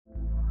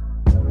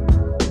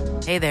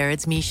Hey there,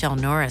 it's Michelle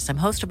Norris. I'm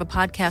host of a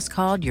podcast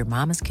called Your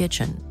Mama's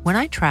Kitchen. When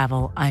I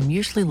travel, I'm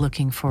usually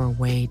looking for a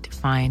way to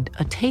find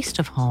a taste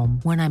of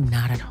home when I'm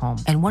not at home.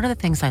 And one of the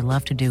things I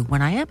love to do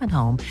when I am at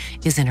home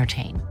is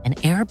entertain. And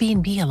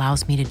Airbnb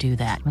allows me to do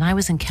that. When I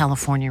was in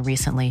California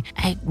recently,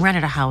 I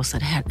rented a house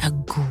that had a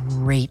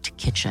great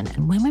kitchen.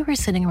 And when we were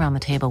sitting around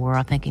the table, we were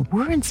all thinking,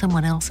 we're in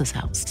someone else's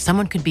house.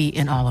 Someone could be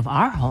in all of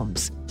our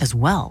homes as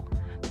well.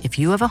 If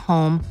you have a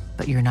home,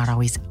 but you're not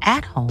always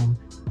at home,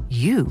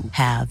 you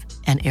have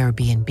an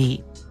Airbnb.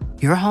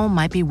 Your home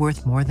might be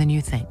worth more than you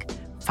think.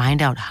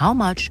 Find out how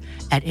much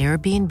at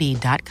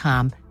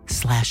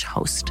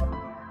airbnb.com/host.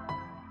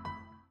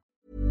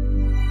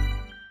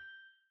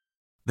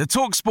 The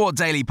TalkSport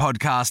Daily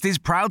podcast is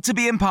proud to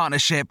be in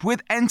partnership with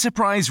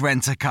Enterprise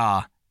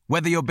Rent-A-Car.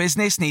 Whether your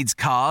business needs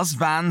cars,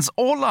 vans,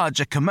 or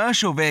larger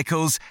commercial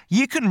vehicles,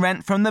 you can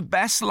rent from the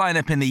best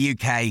lineup in the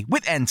UK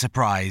with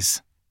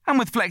Enterprise. And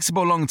with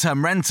flexible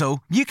long-term rental,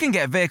 you can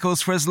get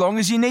vehicles for as long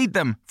as you need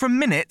them, from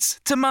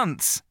minutes to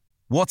months.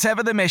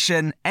 Whatever the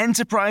mission,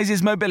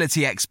 Enterprise's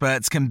mobility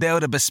experts can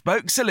build a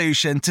bespoke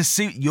solution to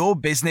suit your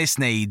business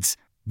needs.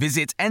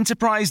 Visit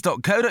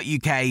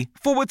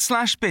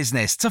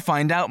enterprise.co.uk/business to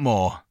find out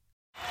more.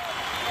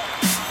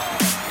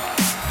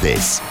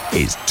 This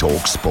is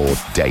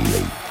TalkSport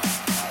Daily.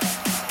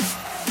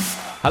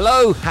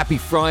 Hello, happy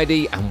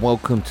Friday, and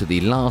welcome to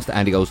the last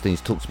Andy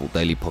Goldstein's TalkSport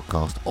Daily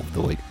podcast of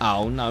the week.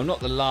 Oh, no, not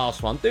the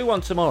last one. Do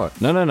one tomorrow.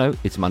 No,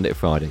 it's Monday to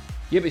Friday.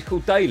 Yeah, but it's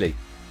called Daily.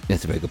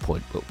 That's a very good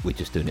point, but we're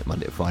just doing it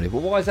Monday to Friday.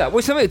 But why is that? Well,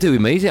 it's something to do with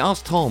me. Is it?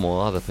 Ask Tom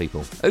or other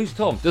people. Who's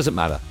Tom? Doesn't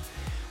matter.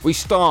 We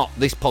start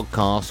this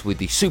podcast with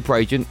the super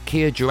agent,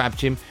 Kia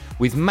Joorabchian,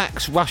 with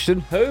Max Rushton,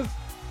 who?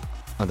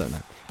 I don't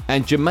know,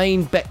 and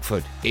Jermaine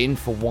Beckford in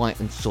for White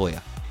and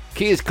Sawyer.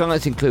 Kia's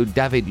clients include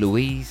David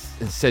Luiz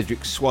and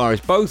Cedric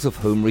Suarez, both of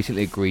whom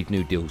recently agreed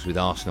new deals with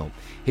Arsenal.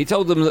 He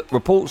told them that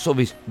reports of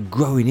his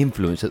growing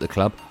influence at the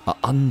club are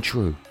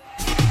untrue.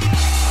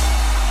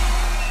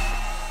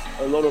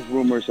 A lot of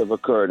rumours have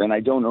occurred, and I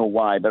don't know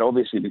why, but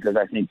obviously because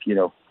I think,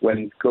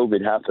 when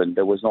COVID happened,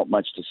 there was not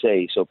much to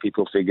say, so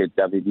people figured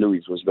David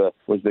Luiz was the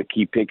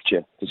key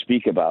picture to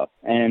speak about.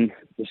 And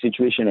the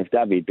situation of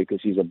David,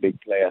 because he's a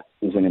big player,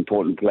 he's an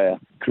important player,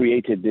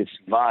 created this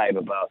vibe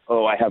about,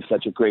 I have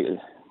such a great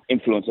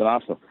influence on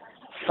Arsenal.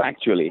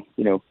 Factually,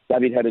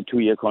 David had a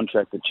 2-year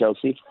contract at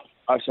Chelsea.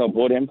 Arsenal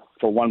bought him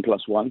for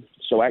 1+1.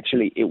 So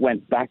actually it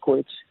went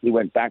backwards. He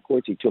went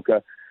backwards. He took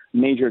a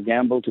major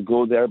gamble to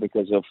go there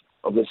because of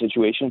the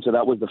situation. So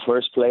that was the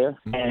first player.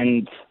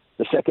 And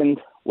the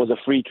second was a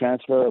free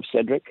transfer of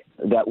Cedric.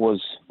 That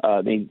was,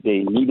 they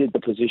needed the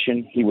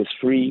position. He was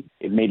free.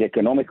 It made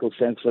economical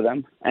sense for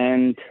them.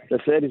 And the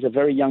third is a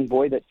very young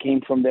boy that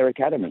came from their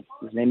academy.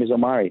 His name is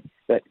Omari.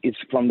 That is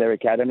from their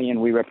academy,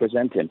 and we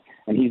represent him.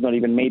 And he's not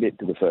even made it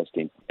to the first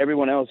team.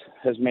 Everyone else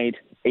has made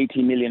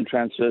 80 million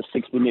transfers,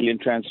 60 million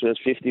transfers,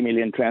 50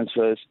 million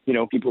transfers.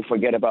 People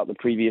forget about the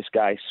previous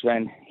guy,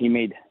 Sven. He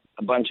made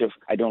a bunch of,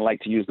 I don't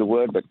like to use the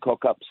word, but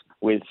cock-ups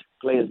with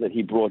players that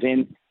he brought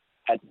in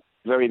at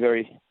very,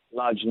 very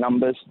large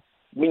numbers.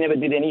 We never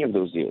did any of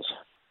those deals.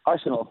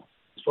 Arsenal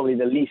is probably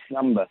the least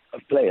number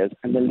of players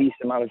and the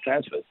least amount of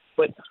transfers.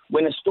 But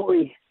when a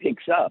story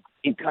picks up,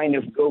 it kind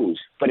of goes.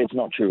 But it's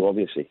not true,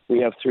 obviously. We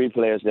have 3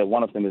 players there.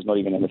 One of them is not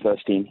even in the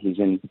first team. He's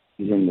in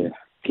the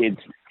kids.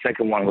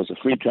 Second one was a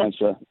free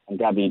transfer, and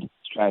David's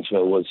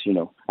transfer was,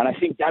 and I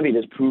think David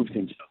has proved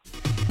himself.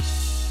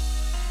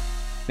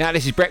 Now,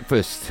 this is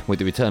breakfast with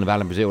the return of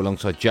Alan Brazil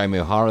alongside Jamie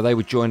O'Hara. They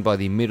were joined by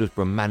the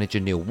Middlesbrough manager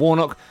Neil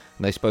Warnock,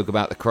 and they spoke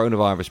about the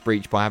coronavirus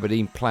breach by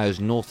Aberdeen players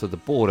north of the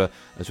border,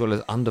 as well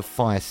as under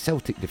fire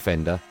Celtic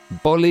defender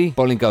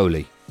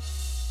Bolingoli.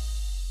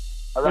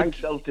 I rang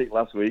Celtic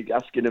last week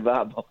asking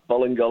about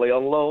Bolingoli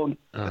on loan.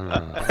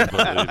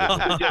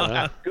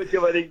 Good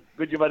job I didn't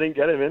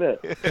get him, innit?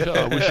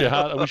 I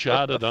wish you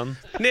had done.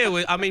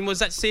 Neil, I mean, was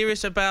that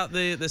serious about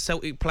the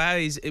Celtic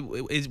player?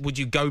 Would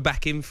you go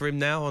back in for him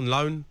now on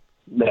loan?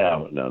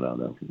 No, not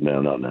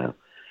now.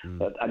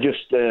 But I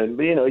just,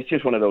 it's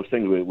just one of those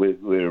things. We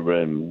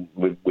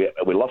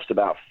lost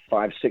about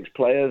 5-6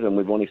 players, and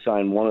we've only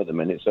signed one at the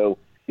minute. So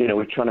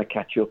we're trying to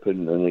catch up,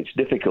 and it's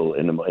difficult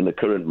in the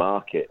current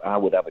market. I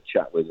would have a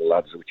chat with the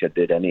lads, which I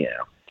did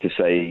anyhow, to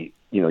say,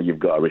 you've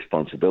got a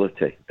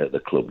responsibility at the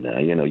club now.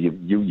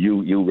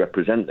 You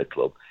represent the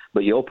club,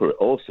 but you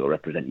also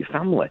represent your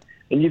family,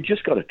 and you've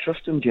just got to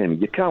trust them, Jamie.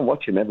 You can't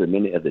watch them every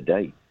minute of the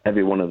day,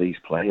 every one of these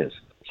players.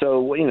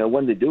 So,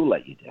 when they do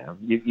let you down,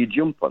 you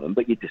jump on them,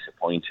 but you're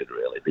disappointed,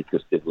 really,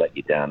 because they've let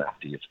you down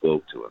after you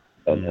spoke to them.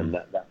 And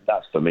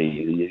that's, for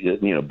me,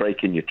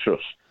 breaking your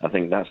trust. I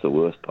think that's the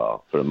worst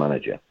part for a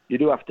manager. You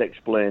do have to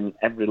explain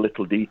every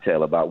little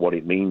detail about what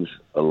it means,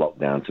 a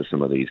lockdown, to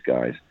some of these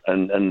guys.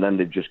 And then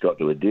they've just got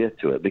to adhere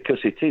to it, because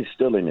it is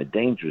still in a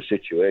dangerous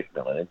situation,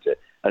 isn't it?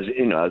 As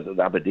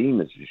Aberdeen,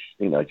 as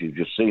you've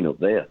just seen up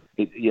there,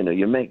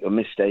 you make a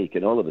mistake,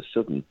 and all of a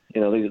sudden,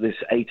 there's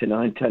 8 or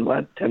 9,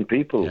 10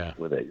 people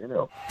with it,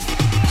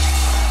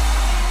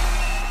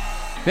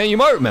 Now, you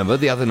might remember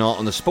the other night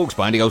on the Sports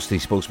Bar, Andy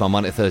Goldstein Sports Bar,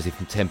 Monday to Thursday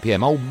from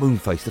 10pm, old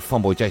Moonface, the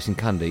fun boy Jason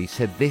Cundy,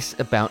 said this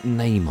about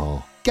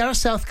Neymar. Gareth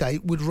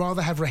Southgate would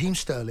rather have Raheem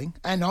Sterling,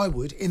 and I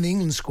would, in the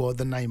England squad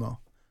than Neymar.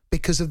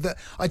 Because of the,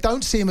 I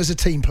don't see him as a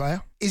team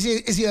player. Is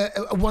he a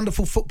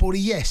wonderful footballer?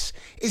 Yes.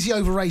 Is he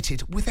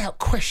overrated? Without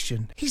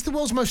question. He's the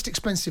world's most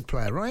expensive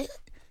player, right?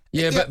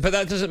 Yeah, but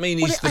that doesn't mean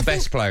he's the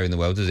best player in the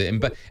world, does it?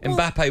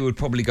 Mbappe would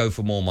probably go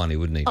for more money,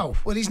 wouldn't he? Oh,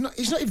 well, he's not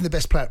even the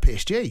best player at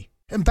PSG.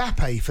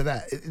 Mbappe for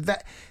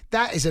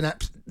that is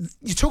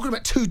you're talking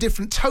about two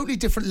totally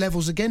different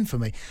levels again for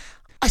me.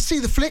 I see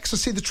the flicks, I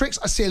see the tricks,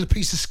 I see a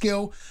piece of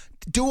skill.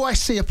 Do I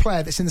see a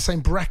player that's in the same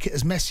bracket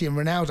as Messi and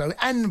Ronaldo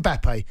and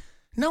Mbappe?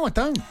 No, I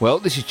don't. Well,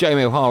 this is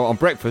Jamie O'Hara on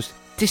Breakfast,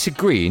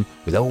 disagreeing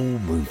with old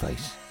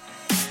Moonface.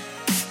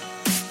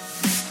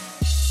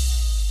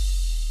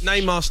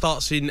 Neymar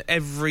starts in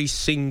every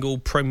single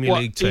Premier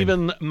League team.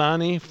 Even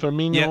Mane,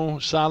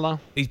 Firmino,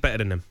 Salah? He's better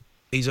than them.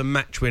 He's a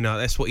match winner.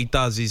 That's what he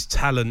does. His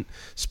talent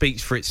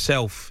speaks for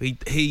itself.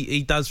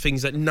 He does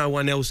things that no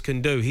one else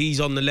can do.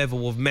 He's on the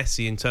level of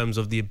Messi in terms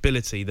of the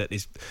ability that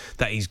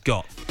he's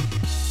got.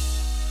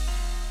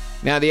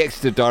 Now, the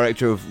Exeter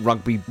director of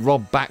rugby,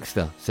 Rob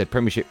Baxter, said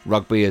Premiership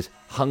rugby has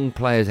hung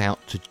players out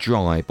to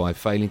dry by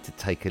failing to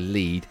take a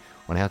lead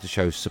on how to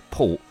show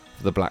support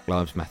for the Black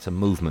Lives Matter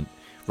movement.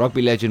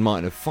 Rugby legend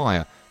Martin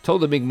O'Fire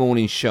told the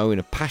mid-morning show in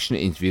a passionate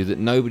interview that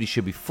nobody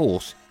should be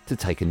forced to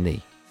take a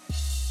knee.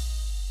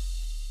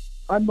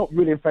 I'm not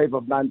really in favour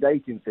of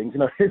mandating things.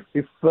 You know, if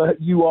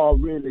you are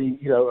really,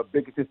 a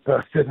bigoted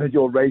person and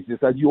you're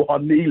racist and you are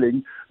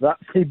kneeling, that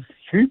seems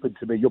stupid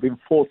to me. You're being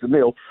forced to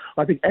kneel.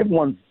 I think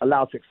everyone's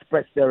allowed to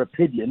express their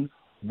opinion,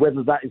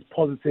 whether that is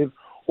positive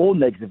or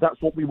negative.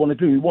 That's what we want to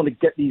do. We want to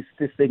get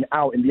this thing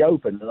out in the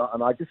open.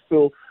 And I just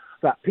feel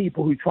that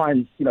people who try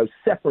and,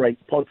 separate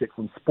politics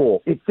from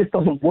sport, it just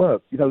doesn't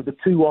work. The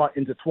two are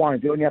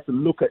intertwined. You only have to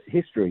look at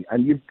history.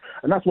 And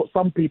that's what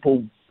some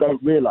people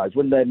don't realise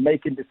when they're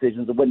making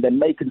decisions and when they're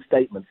making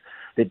statements.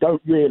 They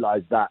don't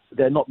realise that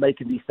they're not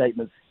making these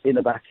statements in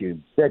a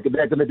vacuum. They're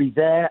going to be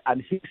there,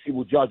 and history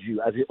will judge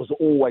you as it was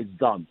always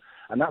done.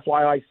 And that's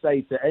why I say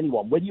to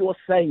anyone, when you are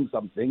saying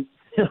something,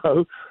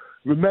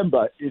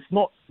 remember, it's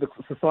not the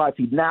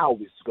society now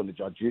that's going to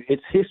judge you.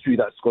 It's history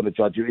that's going to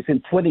judge you. It's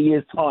in 20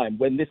 years' time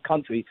when this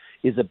country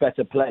is a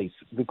better place.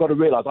 We've got to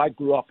realise I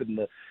grew up in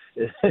the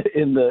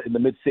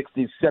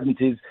mid-60s,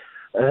 70s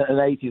and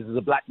 80s as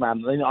a black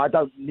man. I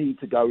don't need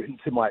to go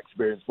into my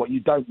experience, but you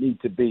don't need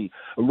to be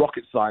a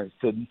rocket science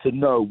to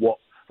know what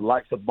the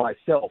likes of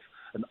myself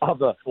and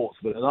other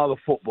sportsmen and other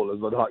footballers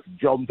like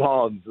John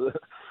Barnes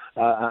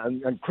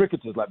and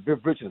cricketers like Viv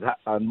Richards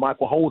and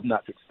Michael Holden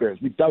had to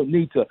experience. We don't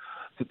need to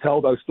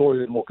tell those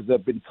stories anymore because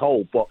they've been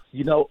told. But,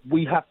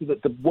 we have to,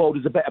 the world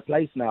is a better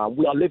place now.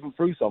 We are living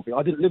through something.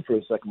 I didn't live through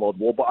a Second World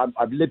War, but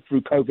I've lived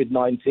through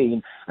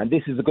COVID-19, and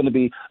this is going to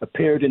be a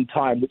period in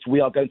time which we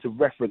are going to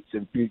reference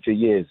in future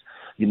years.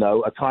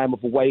 A time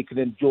of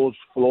awakening, George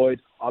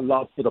Floyd, our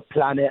love for the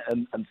planet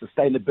and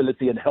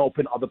sustainability and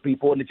helping other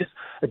people, and it's just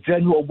a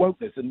general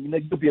wokeness. And,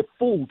 you'll be a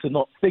fool to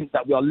not think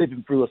that we are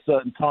living through a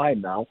certain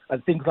time now.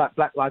 And things like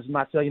Black Lives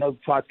Matter,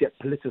 try to get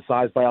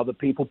politicised by other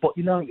people. But,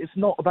 it's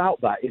not about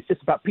that. It's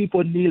just about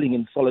people kneeling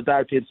in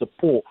solidarity and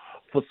support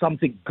for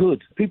something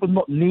good. People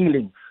not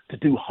kneeling to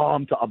do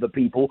harm to other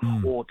people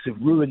or to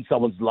ruin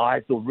someone's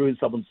lives or ruin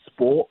someone's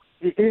sport.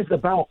 It is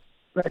about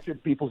bettering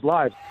people's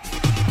lives.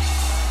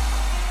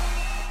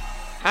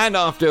 And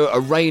after a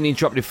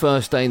rain-interrupted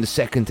first day in the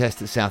second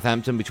test at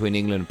Southampton between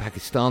England and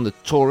Pakistan, the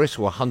tourists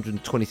were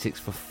 126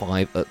 for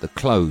 5 at the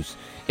close.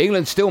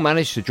 England still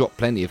managed to drop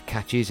plenty of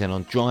catches, and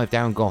on drive,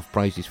 Darren Goff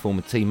praised his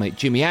former teammate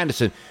Jimmy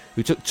Anderson,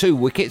 who took 2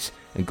 wickets,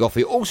 and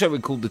Goffey also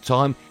recalled the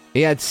time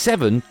he had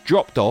 7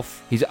 dropped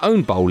off his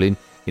own bowling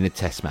in a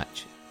test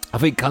match. I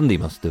think Cundy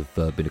must have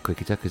been a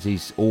cricketer because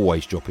he's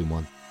always dropping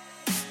one.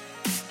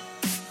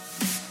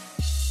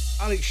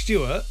 Alex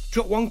Stewart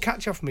dropped 1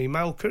 catch off me in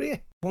my whole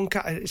career. 1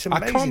 catch, it's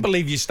amazing. I can't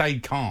believe you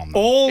stayed calm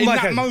in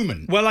that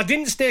moment. Well, I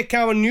didn't stay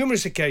calm on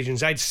numerous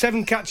occasions. I had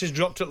 7 catches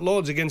dropped at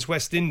Lords against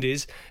West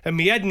Indies, and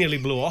my head nearly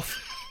blew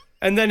off.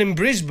 And then in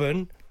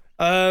Brisbane,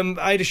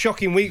 I had a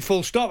shocking week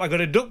full stop. I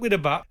got a duck with a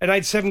bat, and I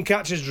had 7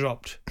 catches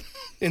dropped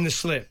in the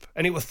slip.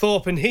 And it was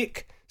Thorpe and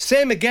Hick.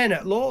 Same again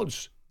at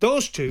Lords.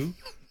 Those 2.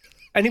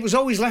 And it was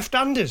always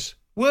left-handers.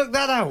 Work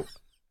that out.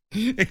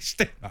 It's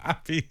still not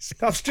happy.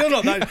 I'm still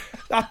not that.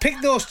 I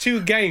picked those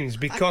 2 games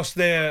because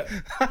they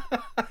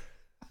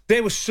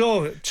were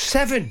so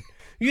 7.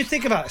 You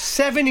think about it,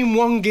 7 in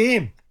 1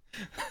 game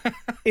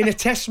in a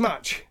test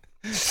match.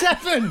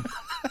 7.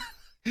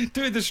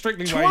 Do it the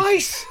Strictly way.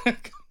 Twice.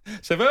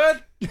 7.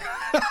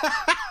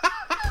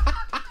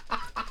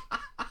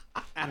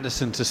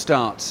 Anderson to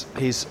start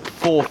his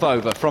 4th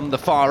over from the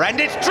far end.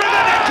 It's driven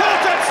and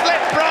caught and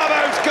slipped.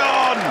 Bravo's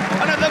gone.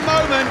 And at the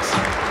moment,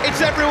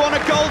 it's everyone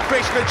a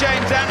goldfish for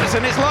James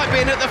Anderson. It's like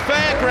being at the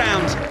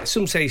fairground.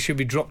 Some say he should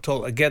be dropped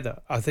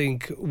altogether. I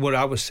think what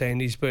I was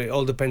saying is, but it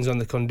all depends on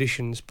the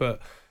conditions.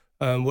 But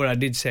what I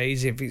did say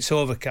is if it's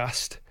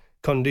overcast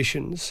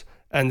conditions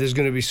and there's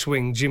going to be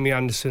swing, Jimmy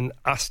Anderson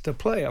has to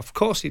play. Of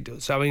course he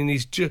does. I mean,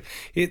 he's just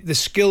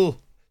the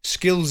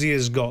skills he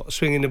has got,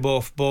 swinging the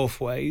ball both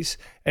ways,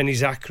 and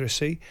his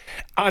accuracy,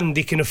 and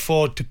he can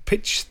afford to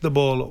pitch the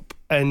ball up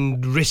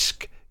and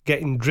risk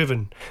getting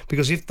driven,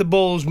 because if the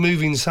ball's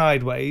moving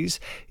sideways,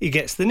 he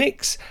gets the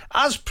nicks,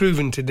 as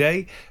proven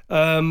today,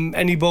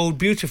 and he bowled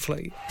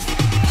beautifully.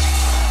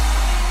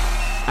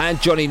 And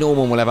Johnny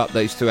Norman will have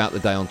updates throughout the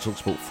day on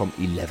TalkSport from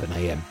 11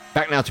 a.m.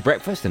 Back now to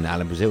breakfast, and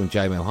Alan Brazil and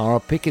Jamie O'Hara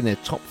picking their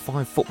top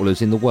 5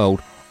 footballers in the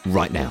world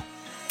right now.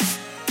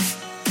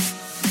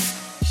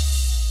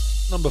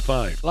 Number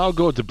 5, I'll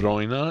go De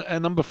Bruyne.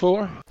 And number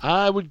 4,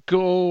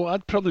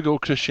 I'd probably go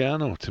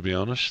Cristiano, to be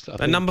honest.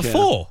 And number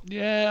 4?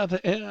 Yeah,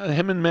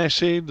 him and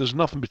Messi, there's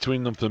nothing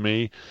between them for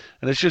me.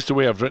 And it's just the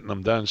way I've written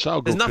them down, so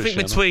I'll go There's nothing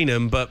Cristiano. between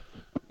them, but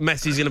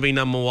Messi's going to be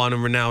number 1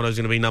 and Ronaldo's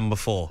going to be number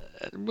 4.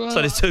 Well, so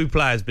there's 2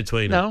 players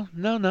between them.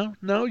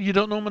 No, you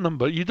don't know my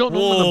number. You don't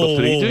know my number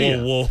 3, do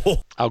you?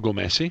 Whoa. I'll go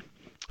Messi.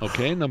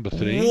 Okay, number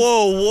 3.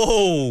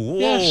 Whoa.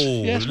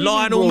 Yes,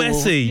 Lionel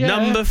Messi, Yeah,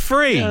 number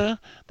 3. Yeah,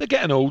 they're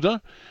getting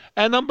older.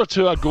 And number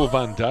 2, I'd go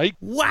Van Dijk.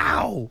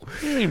 Wow. What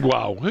do you mean,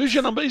 wow? Who's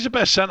your number? He's the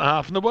best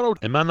centre-half in the world.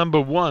 And my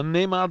number 1,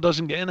 Neymar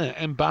doesn't get in it.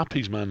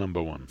 Mbappe's my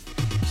number 1.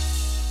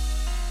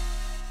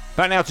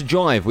 Back now to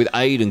Drive with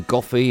Aid and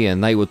Goffey,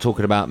 and they were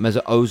talking about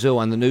Mesut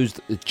Ozil and the news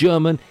that the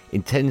German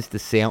intends to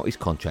see out his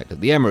contract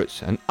at the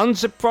Emirates. And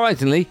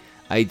unsurprisingly,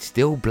 Aid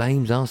still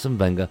blames Arsene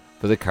Wenger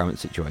for the current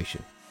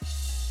situation.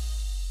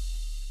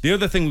 The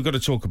other thing we've got to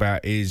talk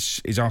about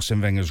is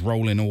Arsene Wenger's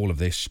role in all of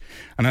this.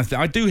 And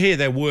I do hear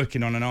they're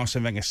working on an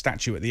Arsene Wenger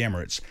statue at the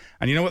Emirates.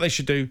 And you know what they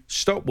should do?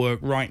 Stop work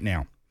right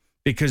now.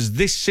 Because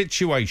this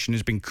situation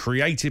has been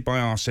created by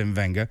Arsene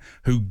Wenger,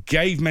 who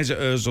gave Mesut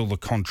Ozil the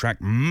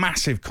contract,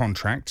 massive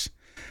contract.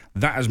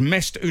 That has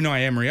messed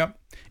Unai Emery up.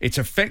 It's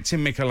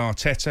affecting Mikel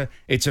Arteta.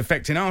 It's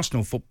affecting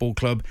Arsenal Football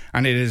Club.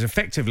 And it has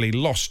effectively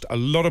lost a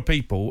lot of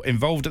people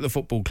involved at the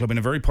football club in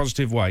a very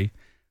positive way,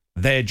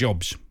 their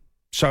jobs.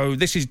 So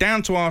this is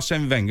down to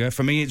Arsene Wenger.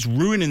 For me, it's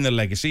ruining the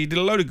legacy. He did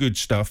a load of good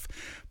stuff.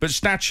 But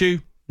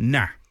statue,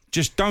 nah.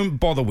 Just don't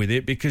bother with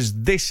it, because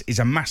this is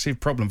a massive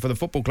problem for the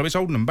football club. It's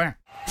holding them back.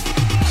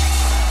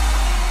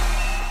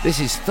 This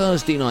is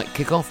Thursday night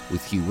kickoff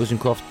with Hugh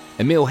Wisencroft,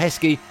 Emil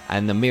Heskey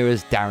and the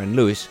Mirror's Darren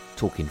Lewis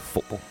talking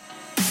football.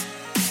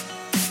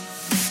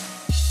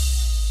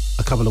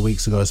 A couple of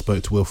weeks ago, I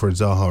spoke to Wilfred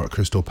Zaha at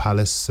Crystal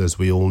Palace. As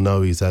we all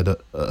know, he's had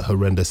a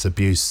horrendous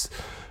abuse,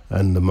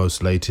 and the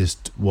most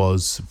latest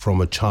was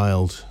from a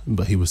child.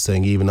 But he was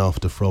saying even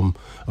after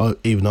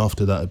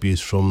that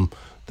abuse from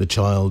the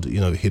child,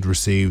 he'd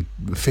received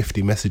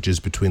 50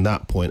 messages between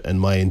that point and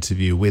my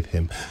interview with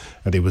him,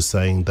 and he was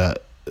saying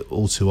that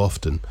all too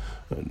often,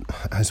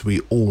 as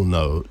we all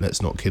know,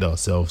 let's not kid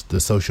ourselves,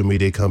 the social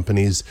media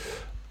companies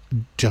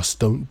just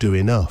don't do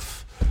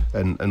enough.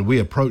 And we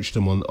approached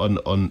them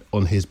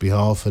on his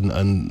behalf,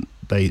 and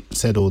they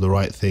said all the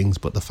right things,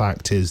 but the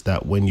fact is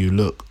that when you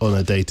look on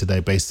a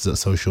day-to-day basis at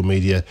social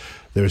media,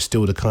 there is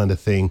still the kind of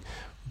thing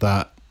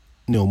that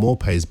Neil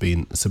Maupay has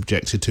been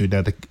subjected to.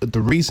 Now,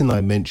 the reason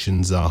I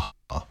mentioned Zaha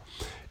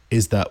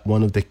is that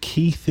one of the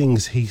key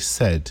things he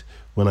said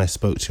when I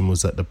spoke to him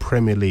was that the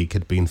Premier League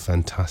had been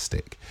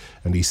fantastic,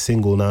 and he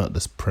singled out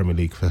this Premier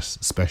League for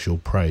special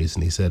praise,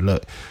 and he said,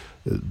 look,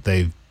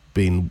 they've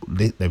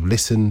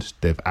listened,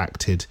 they've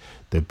acted,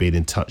 they've been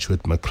in touch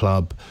with my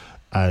club,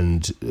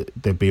 and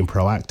they've been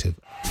proactive.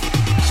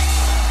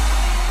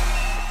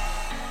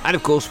 And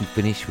of course, we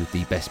finish with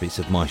the best bits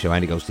of my show,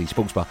 Andy Goldstein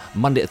Sports Bar,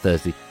 Monday to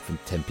Thursday from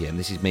 10 p.m.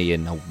 This is me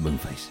and old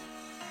Moonface.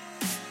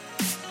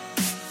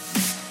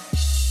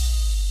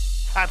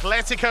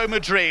 Atletico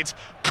Madrid,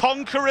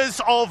 conquerors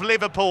of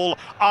Liverpool,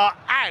 are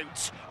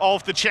out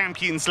of the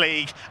Champions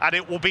League, and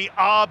it will be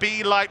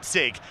RB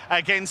Leipzig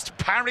against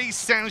Paris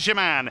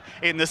Saint-Germain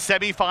in the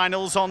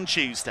semi-finals on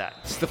Tuesday.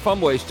 It's the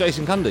fun boy, it's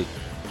Jason Cundy.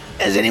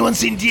 Has anyone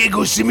seen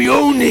Diego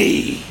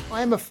Simeone?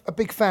 I am a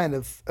big fan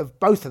of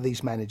both of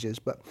these managers,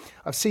 but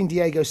I've seen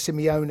Diego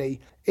Simeone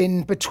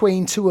in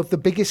between two of the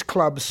biggest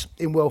clubs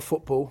in world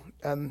football.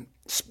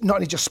 Not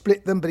only just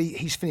split them, but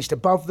he's finished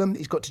above them.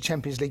 He's got to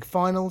Champions League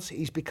finals.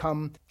 He's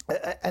become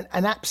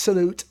an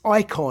absolute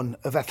icon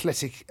of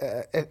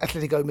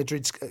Atletico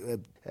Madrid's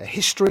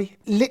history.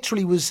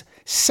 Literally was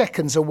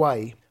seconds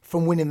away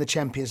from winning the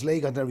Champions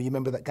League. I don't know if you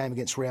remember that game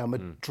against Real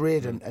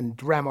Madrid,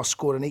 and Ramos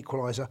scored an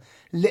equaliser,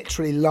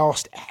 literally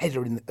last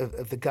header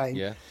of the game.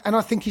 Yeah. And I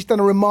think he's done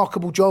a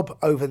remarkable job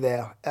over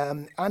there.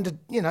 And,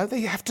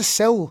 they have to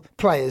sell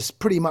players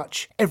pretty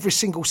much every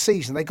single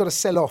season. They've got to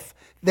sell off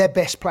their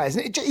best players.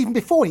 And even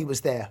before he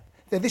was there,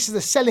 this is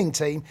a selling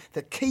team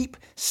that keep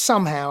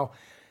somehow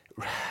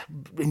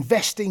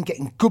investing,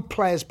 getting good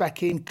players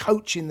back in,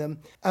 coaching them.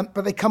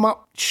 But they come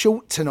up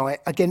short tonight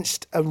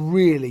against a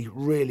really,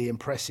 really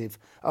impressive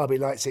RB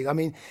Leipzig. I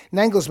mean,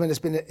 Nagelsmann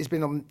has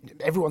been on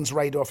everyone's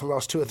radar for the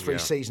last 2 or 3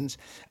 seasons.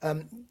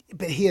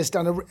 But he has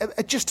done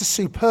just a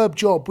superb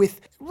job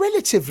with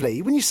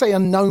relatively, when you say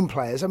unknown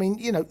players, I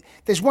mean,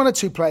 there's 1 or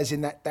 2 players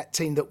in that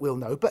team that we'll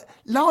know. But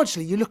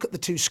largely, you look at the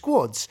 2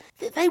 squads,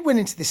 they went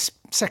into this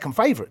second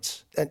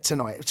favourites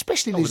tonight,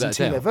 especially losing without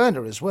a Timo doubt.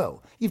 Werner as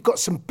well. You've got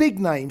some big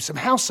names, some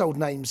household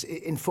names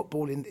in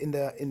football in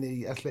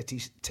the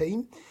Atleti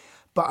team.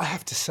 But I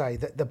have to say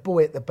that the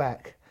boy at the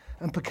back,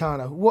 and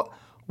Picano,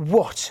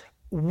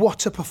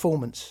 what a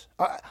performance.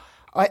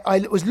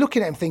 I was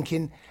looking at him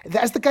thinking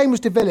that as the game was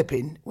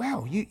developing,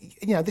 wow, you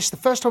know, this is the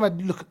first time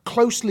I'd look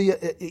closely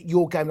at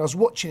your game. And I was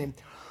watching him,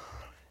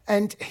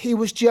 and he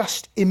was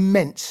just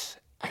immense.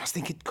 And I was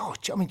thinking, God,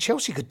 I mean,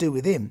 Chelsea could do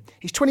with him.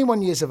 He's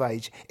 21 years of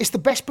age. It's the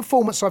best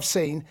performance I've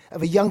seen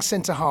of a young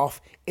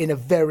centre-half in a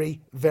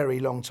very, very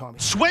long time.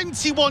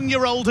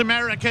 21-year-old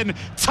American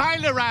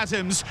Tyler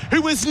Adams,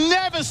 who has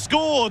never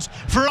scored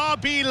for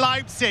RB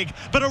Leipzig,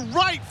 but a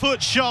right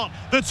foot shot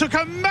that took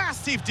a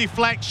massive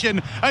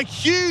deflection, a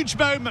huge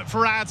moment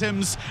for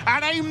Adams,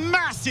 and a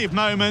massive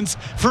moment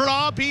for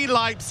RB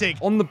Leipzig.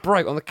 On the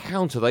break, on the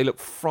counter, they look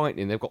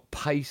frightening. They've got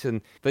pace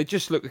and they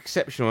just look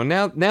exceptional. And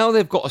now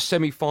they've got a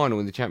semi-final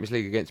in the Champions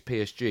League against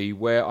PSG,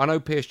 where I know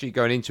PSG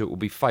going into it will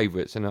be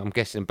favourites, and I'm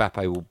guessing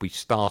Mbappe will be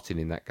starting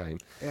in that game.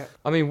 Yeah.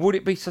 I mean, would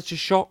it be such a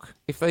shock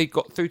if they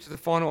got through to the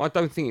final? I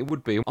don't think it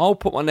would be. I'll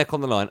put my neck on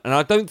the line, and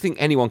I don't think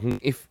anyone can.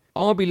 If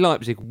RB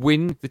Leipzig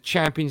win the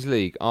Champions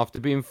League after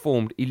being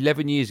formed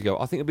 11 years ago,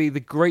 I think it'll be the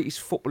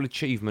greatest football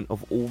achievement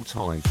of all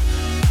time.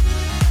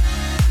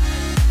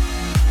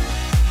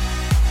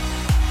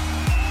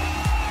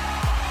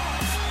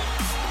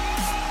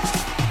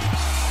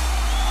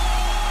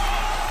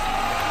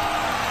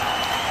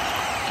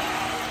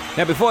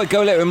 Now, before I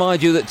go, let me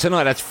remind you that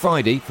tonight, that's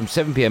Friday, from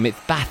 7 p.m, it's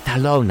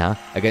Barcelona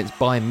against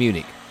Bayern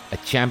Munich, a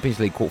Champions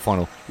League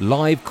quarter-final.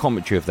 Live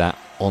commentary of that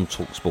on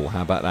TalkSport.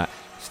 How about that?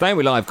 Staying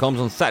with live comms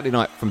on Saturday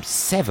night from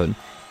 7,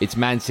 it's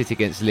Man City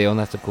against Lyon.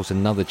 That's, of course,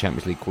 another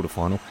Champions League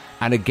quarter-final.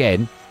 And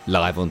again,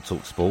 live on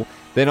TalkSport.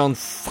 Then on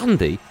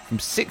Sunday from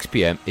 6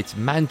 p.m, it's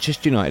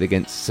Manchester United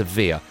against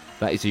Sevilla.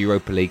 That is the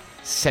Europa League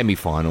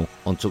semi-final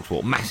on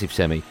TalkSport. Massive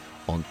semi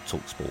on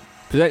TalkSport.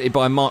 Presented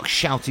by Mark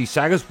Shouty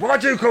Saggers. Why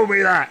do you call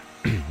me that?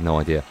 No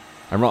idea.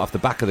 And right off the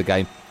back of the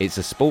game, it's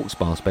a sports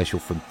bar special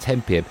from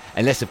 10 p.m.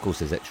 Unless, of course,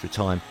 there's extra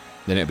time.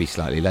 Then it'll be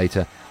slightly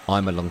later.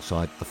 I'm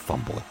alongside the fun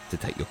boy to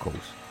take your calls.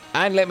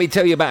 And let me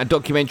tell you about a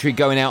documentary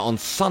going out on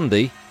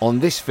Sunday on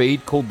this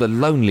feed called The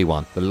Lonely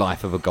One, The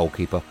Life of a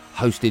Goalkeeper,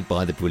 hosted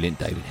by the brilliant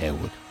David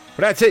Harewood.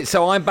 But that's it.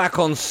 So I'm back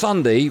on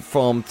Sunday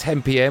from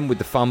 10 p.m. with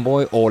the fun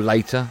boy, or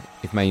later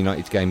if Man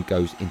United's game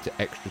goes into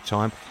extra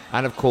time.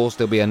 And, of course,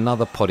 there'll be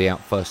another poddy out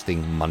first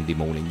thing Monday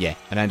morning. Yeah,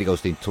 an Andy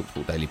Goldstein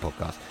TalkSport Daily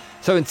podcast.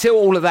 So until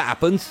all of that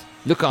happens,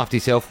 look after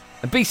yourself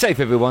and be safe,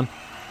 everyone.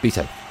 Be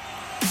safe.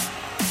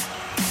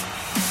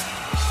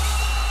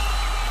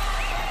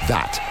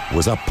 That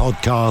was a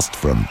podcast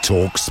from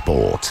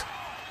TalkSport.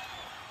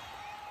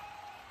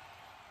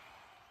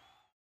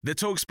 The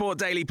TalkSport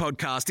Daily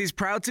podcast is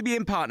proud to be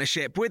in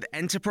partnership with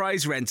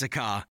Enterprise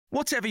Rent-A-Car.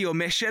 Whatever your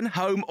mission,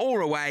 home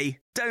or away,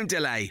 don't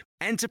delay.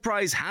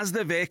 Enterprise has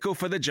the vehicle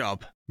for the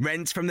job.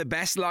 Rent from the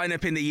best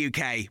lineup in the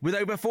UK. With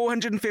over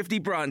 450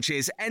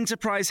 branches,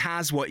 Enterprise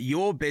has what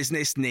your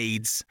business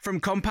needs.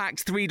 From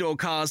compact three-door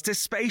cars to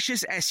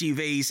spacious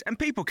SUVs and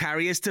people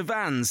carriers to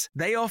vans,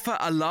 they offer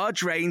a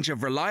large range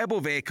of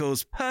reliable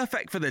vehicles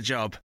perfect for the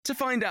job. To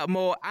find out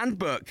more and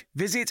book,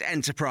 visit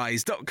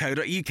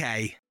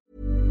enterprise.co.uk.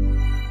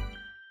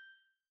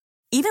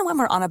 Even when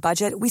we're on a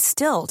budget, we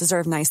still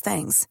deserve nice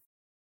things.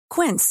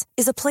 Quince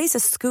is a place to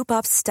scoop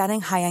up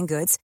stunning high-end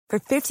goods for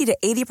 50 to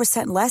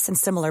 80% less than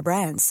similar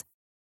brands.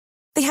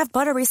 They have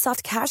buttery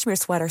soft cashmere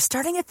sweaters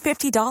starting at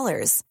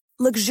 $50,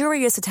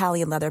 luxurious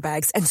Italian leather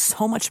bags, and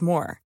so much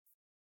more.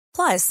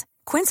 Plus,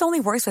 Quince only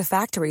works with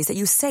factories that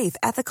use safe,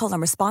 ethical,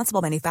 and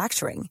responsible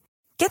manufacturing.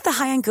 Get the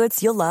high-end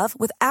goods you'll love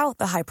without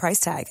the high price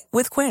tag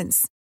with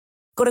Quince.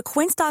 Go to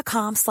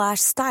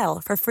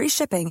quince.com/style for free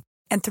shipping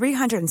and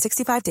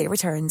 365-day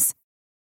returns.